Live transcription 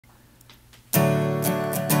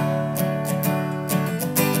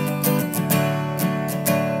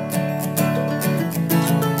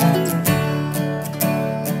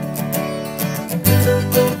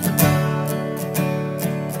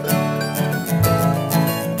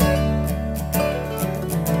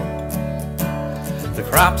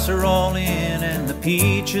crops are all in and the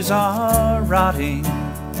peaches are rotting.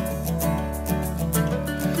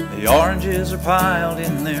 The oranges are piled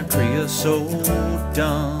in their creosote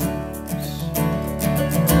dumps.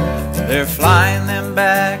 They're flying them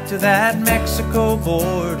back to that Mexico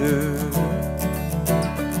border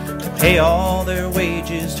to pay all their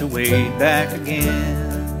wages to wade back again.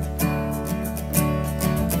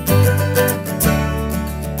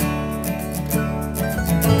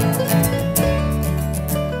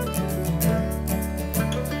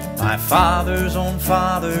 My father's own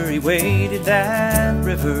father, he waded that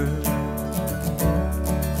river.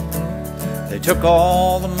 They took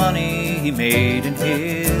all the money he made in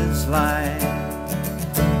his life.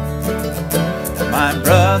 My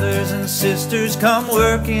brothers and sisters come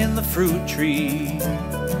work in the fruit trees,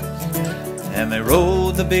 and they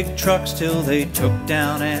rode the big trucks till they took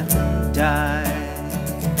down and died.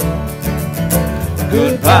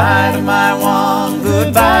 Goodbye to my Juan,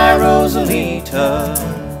 goodbye Rosalita.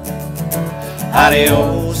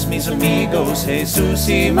 Adios, mis amigos, Jesus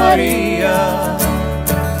y Maria.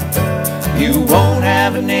 You won't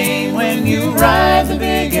have a name when you ride the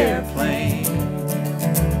big airplane,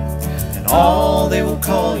 and all they will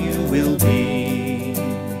call you will be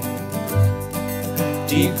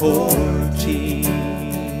deportee.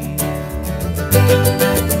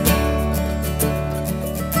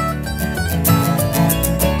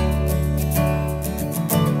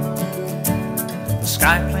 The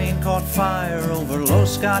skyplane caught fire over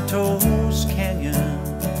Los Gatos Canyon.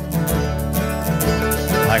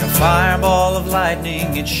 Like a fireball of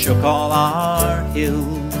lightning, it shook all our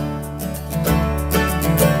hills.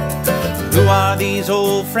 Who are these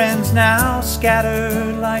old friends now,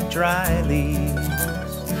 scattered like dry leaves?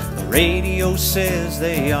 The radio says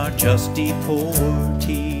they are just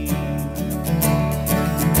deportees.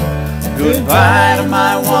 Goodbye to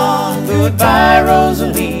my Juan, goodbye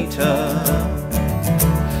Rosalita.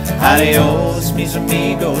 Adios, mis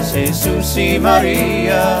amigos, Jesus y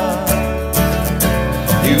Maria.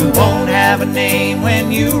 You won't have a name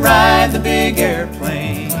when you ride the big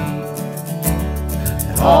airplane,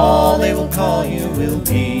 and all they will call you will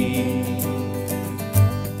be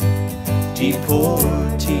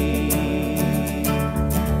deportee.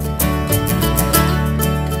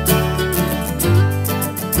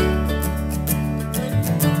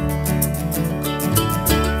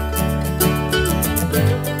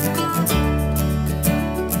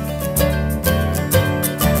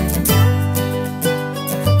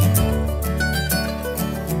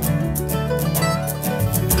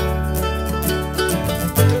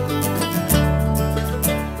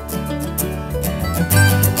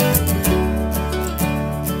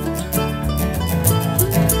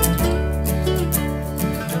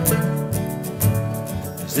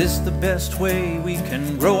 Is this the best way we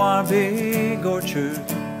can grow our big orchards?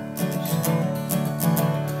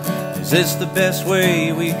 Is this the best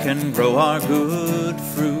way we can grow our good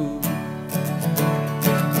fruit?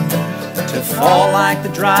 To fall like the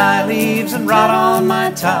dry leaves and rot on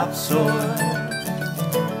my topsoil,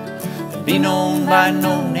 and be known by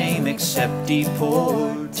no name except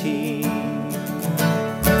deportee.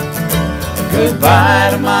 Goodbye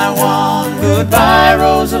to my Juan, goodbye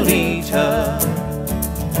Rosalita.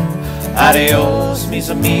 Adios, mis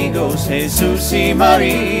amigos, Jesus y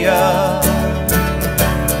Maria.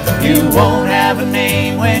 You won't have a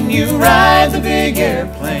name when you ride the big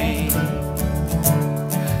airplane,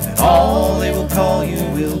 and all they will call you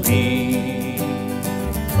will be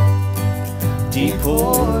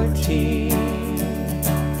deportee.